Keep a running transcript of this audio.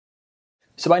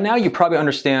So by now you probably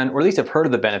understand, or at least have heard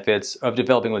of the benefits of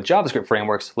developing with JavaScript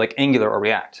frameworks like Angular or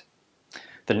React.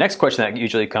 The next question that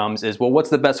usually comes is, well,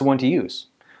 what's the best one to use?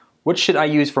 Which should I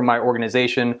use for my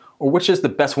organization, or which is the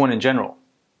best one in general?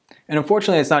 And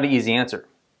unfortunately, it's not an easy answer,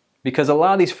 because a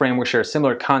lot of these frameworks share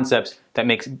similar concepts that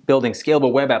makes building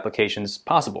scalable web applications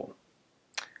possible.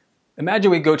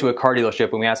 Imagine we go to a car dealership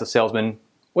and we ask the salesman,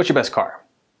 what's your best car?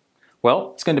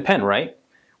 Well, it's going to depend, right?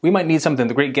 We might need something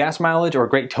with great gas mileage or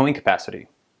great towing capacity.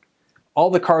 All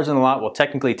the cars in the lot will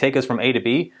technically take us from A to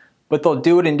B, but they'll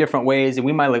do it in different ways, and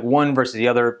we might like one versus the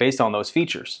other based on those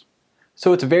features.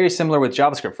 So it's very similar with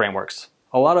JavaScript frameworks.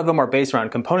 A lot of them are based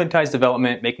around componentized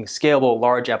development, making scalable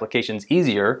large applications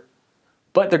easier,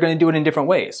 but they're going to do it in different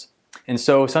ways. And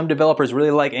so some developers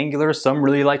really like Angular, some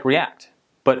really like React.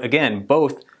 But again,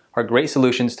 both are great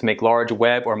solutions to make large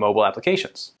web or mobile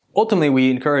applications. Ultimately, we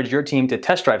encourage your team to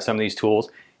test drive some of these tools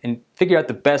and figure out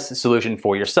the best solution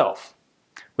for yourself.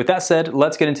 With that said,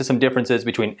 let's get into some differences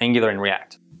between Angular and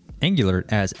React. Angular,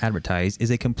 as advertised, is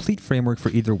a complete framework for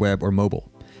either web or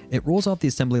mobile. It rolls off the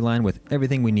assembly line with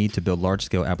everything we need to build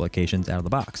large-scale applications out of the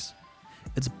box.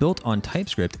 It's built on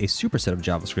Typescript, a superset of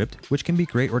JavaScript, which can be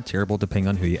great or terrible depending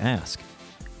on who you ask.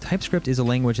 Typescript is a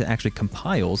language that actually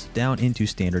compiles down into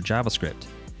standard JavaScript.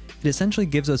 It essentially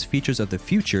gives us features of the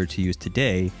future to use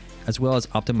today, as well as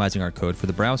optimizing our code for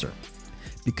the browser.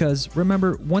 Because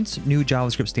remember, once new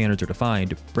JavaScript standards are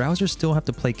defined, browsers still have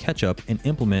to play catch-up and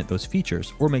implement those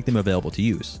features or make them available to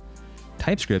use.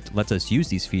 Typescript lets us use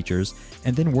these features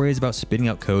and then worries about spitting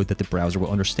out code that the browser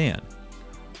will understand.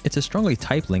 It's a strongly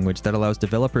typed language that allows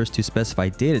developers to specify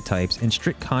data types and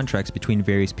strict contracts between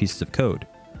various pieces of code.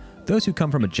 Those who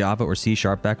come from a Java or C#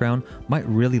 background might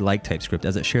really like Typescript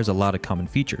as it shares a lot of common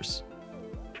features.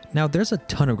 Now, there's a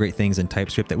ton of great things in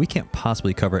Typescript that we can't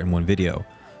possibly cover in one video,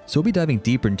 so we'll be diving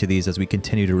deeper into these as we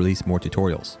continue to release more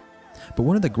tutorials. But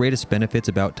one of the greatest benefits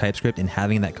about Typescript and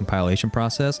having that compilation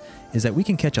process is that we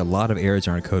can catch a lot of errors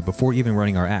in our code before even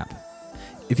running our app.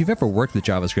 If you've ever worked with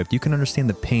JavaScript, you can understand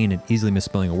the pain in easily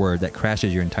misspelling a word that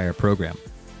crashes your entire program.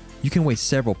 You can waste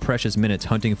several precious minutes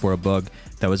hunting for a bug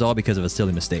that was all because of a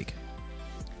silly mistake.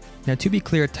 Now, to be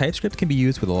clear, Typescript can be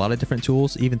used with a lot of different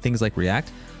tools, even things like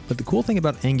React, but the cool thing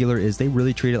about Angular is they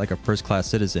really treat it like a first-class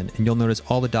citizen, and you'll notice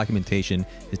all the documentation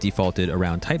is defaulted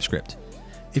around TypeScript.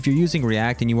 If you're using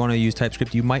React and you want to use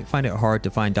TypeScript, you might find it hard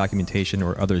to find documentation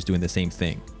or others doing the same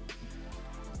thing.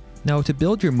 Now, to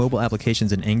build your mobile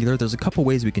applications in Angular, there's a couple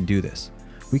ways we can do this.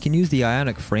 We can use the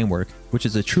Ionic framework, which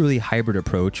is a truly hybrid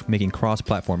approach making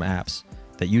cross-platform apps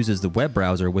that uses the web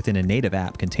browser within a native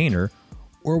app container,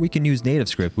 or we can use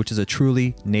NativeScript, which is a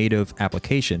truly native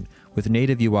application with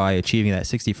native UI achieving that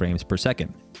 60 frames per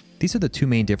second. These are the two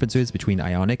main differences between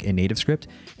Ionic and NativeScript,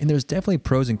 and there's definitely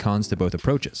pros and cons to both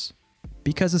approaches.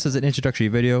 Because this is an introductory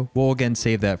video, we'll again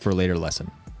save that for a later lesson.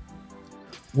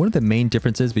 One of the main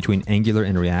differences between Angular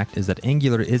and React is that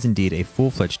Angular is indeed a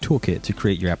full-fledged toolkit to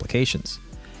create your applications.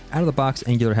 Out of the box,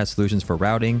 Angular has solutions for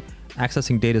routing,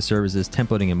 accessing data services,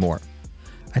 templating, and more.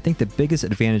 I think the biggest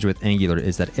advantage with Angular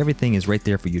is that everything is right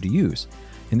there for you to use,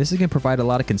 and this is going to provide a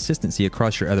lot of consistency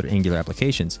across your other Angular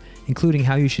applications, including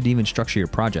how you should even structure your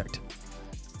project.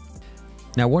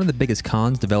 Now, one of the biggest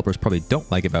cons developers probably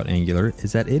don't like about Angular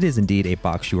is that it is indeed a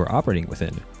box you are operating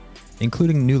within.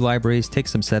 Including new libraries takes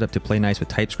some setup to play nice with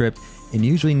TypeScript and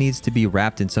usually needs to be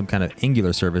wrapped in some kind of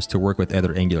Angular service to work with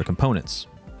other Angular components.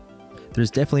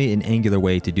 There's definitely an Angular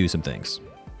way to do some things.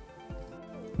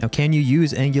 Now, can you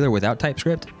use Angular without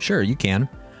TypeScript? Sure, you can,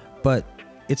 but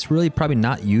it's really probably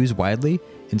not used widely,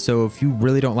 and so if you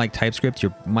really don't like TypeScript,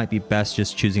 you might be best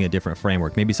just choosing a different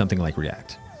framework, maybe something like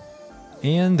React.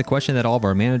 And the question that all of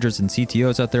our managers and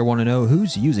CTOs out there want to know,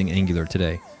 who's using Angular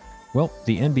today? Well,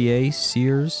 the NBA,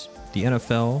 Sears, the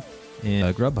NFL,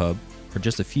 and Grubhub are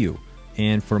just a few.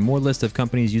 And for a more list of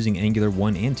companies using Angular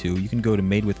 1 and 2, you can go to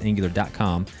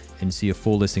madewithangular.com and see a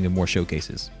full listing of more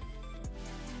showcases.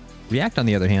 React, on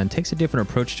the other hand, takes a different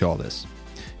approach to all this.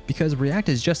 Because React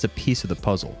is just a piece of the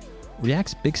puzzle.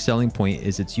 React's big selling point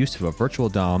is its use of a virtual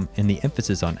DOM and the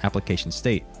emphasis on application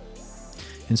state.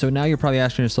 And so now you're probably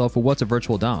asking yourself, well, what's a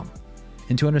virtual DOM?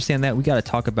 And to understand that, we got to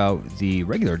talk about the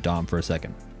regular DOM for a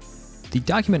second. The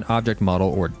Document Object Model,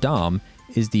 or DOM,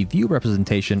 is the view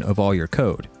representation of all your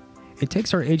code. It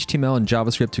takes our HTML and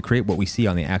JavaScript to create what we see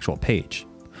on the actual page.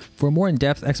 For a more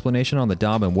in-depth explanation on the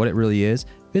DOM and what it really is,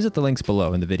 visit the links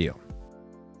below in the video.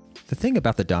 The thing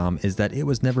about the DOM is that it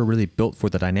was never really built for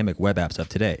the dynamic web apps of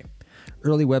today.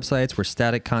 Early websites were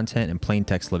static content and plain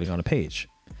text living on a page.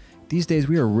 These days,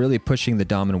 we are really pushing the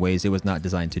DOM in ways it was not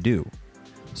designed to do.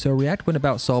 So React went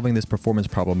about solving this performance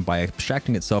problem by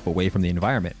abstracting itself away from the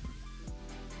environment.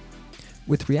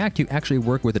 With React, you actually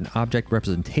work with an object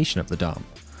representation of the DOM.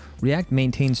 React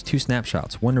maintains two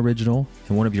snapshots, one original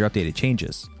and one of your updated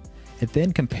changes. It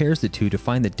then compares the two to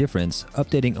find the difference,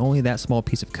 updating only that small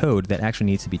piece of code that actually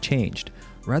needs to be changed,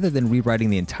 rather than rewriting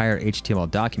the entire HTML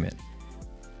document.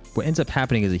 What ends up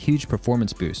happening is a huge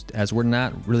performance boost, as we're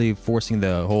not really forcing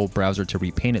the whole browser to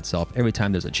repaint itself every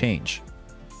time there's a change.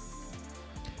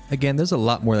 Again, there's a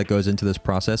lot more that goes into this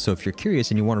process, so if you're curious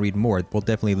and you want to read more, we'll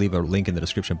definitely leave a link in the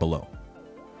description below.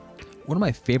 One of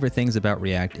my favorite things about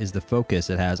React is the focus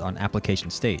it has on application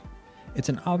state. It's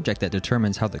an object that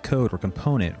determines how the code or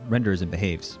component renders and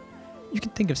behaves. You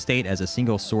can think of state as a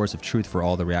single source of truth for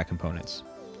all the React components.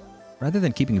 Rather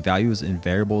than keeping values in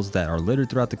variables that are littered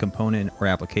throughout the component or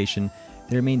application,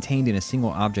 they're maintained in a single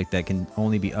object that can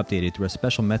only be updated through a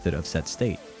special method of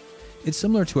setState. It's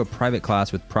similar to a private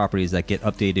class with properties that get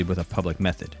updated with a public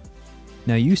method.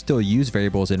 Now, you still use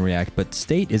variables in React, but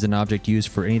state is an object used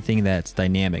for anything that's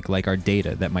dynamic, like our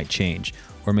data that might change,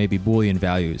 or maybe Boolean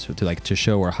values to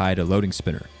show or hide a loading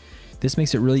spinner. This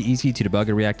makes it really easy to debug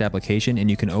a React application, and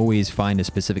you can always find a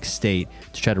specific state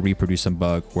to try to reproduce some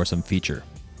bug or some feature.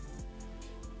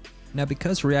 Now,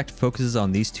 because React focuses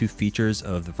on these two features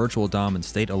of the virtual DOM and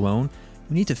state alone,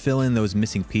 we need to fill in those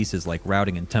missing pieces like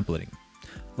routing and templating.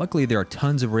 Luckily, there are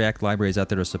tons of React libraries out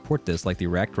there to support this, like the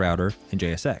React Router and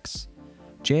JSX.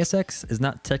 JSX is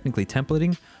not technically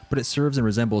templating, but it serves and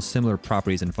resembles similar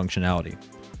properties and functionality.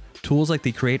 Tools like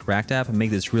the Create React app make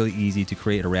this really easy to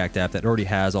create a React app that already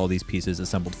has all these pieces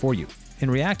assembled for you. In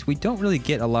React, we don't really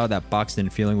get a lot of that boxed-in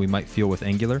feeling we might feel with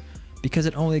Angular, because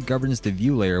it only governs the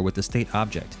view layer with the state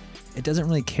object. It doesn't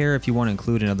really care if you want to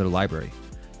include another library.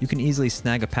 You can easily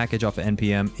snag a package off of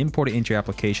NPM, import it into your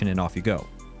application, and off you go.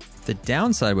 The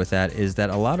downside with that is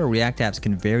that a lot of React apps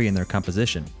can vary in their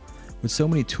composition. With so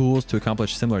many tools to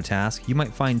accomplish similar tasks, you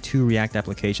might find two React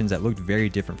applications that look very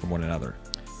different from one another.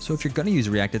 So if you're going to use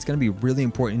React, it's going to be really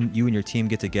important you and your team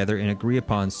get together and agree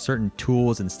upon certain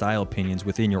tools and style opinions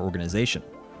within your organization.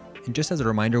 And just as a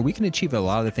reminder, we can achieve a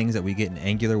lot of the things that we get in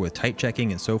Angular with type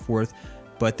checking and so forth,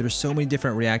 but there's so many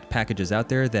different React packages out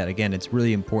there that, again, it's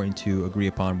really important to agree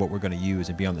upon what we're going to use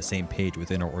and be on the same page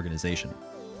within our organization.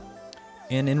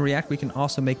 And in React, we can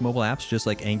also make mobile apps just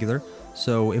like Angular.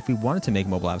 So if we wanted to make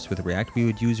mobile apps with React, we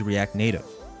would use React Native.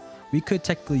 We could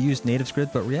technically use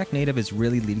NativeScript, but React Native is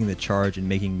really leading the charge in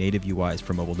making native UIs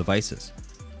for mobile devices.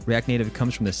 React Native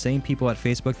comes from the same people at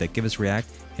Facebook that give us React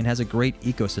and has a great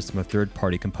ecosystem of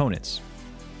third-party components.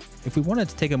 If we wanted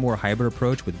to take a more hybrid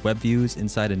approach with web views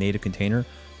inside a native container,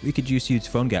 we could just use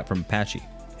PhoneGap from Apache.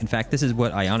 In fact, this is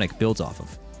what Ionic builds off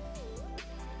of.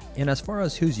 And as far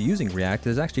as who's using React,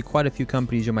 there's actually quite a few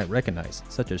companies you might recognize,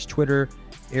 such as Twitter,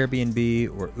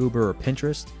 Airbnb, or Uber, or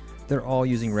Pinterest. They're all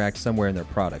using React somewhere in their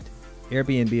product.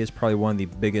 Airbnb is probably one of the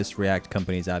biggest React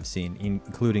companies I've seen,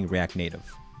 including React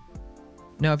Native.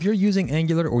 Now, if you're using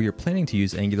Angular or you're planning to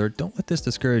use Angular, don't let this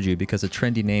discourage you because a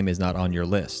trendy name is not on your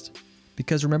list.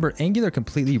 Because remember, Angular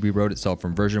completely rewrote itself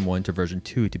from version 1 to version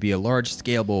 2 to be a large,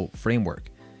 scalable framework.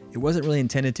 It wasn't really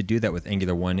intended to do that with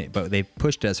Angular 1, but they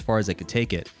pushed it as far as they could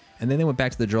take it, and then they went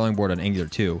back to the drawing board on Angular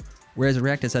 2, whereas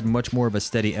React has had much more of a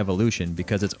steady evolution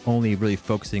because it's only really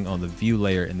focusing on the view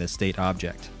layer in the state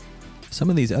object. Some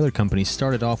of these other companies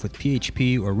started off with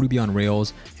PHP or Ruby on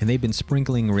Rails, and they've been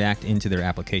sprinkling React into their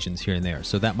applications here and there,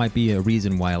 so that might be a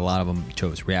reason why a lot of them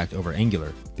chose React over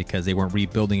Angular, because they weren't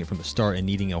rebuilding it from the start and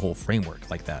needing a whole framework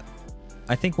like that.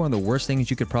 I think one of the worst things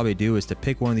you could probably do is to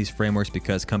pick one of these frameworks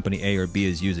because company A or B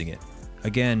is using it.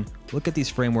 Again, look at these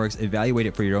frameworks, evaluate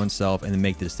it for your own self, and then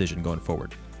make the decision going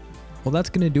forward. Well, that's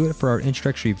going to do it for our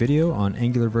introductory video on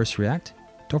Angular versus React.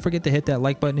 Don't forget to hit that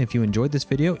like button if you enjoyed this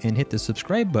video, and hit the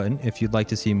subscribe button if you'd like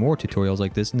to see more tutorials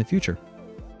like this in the future.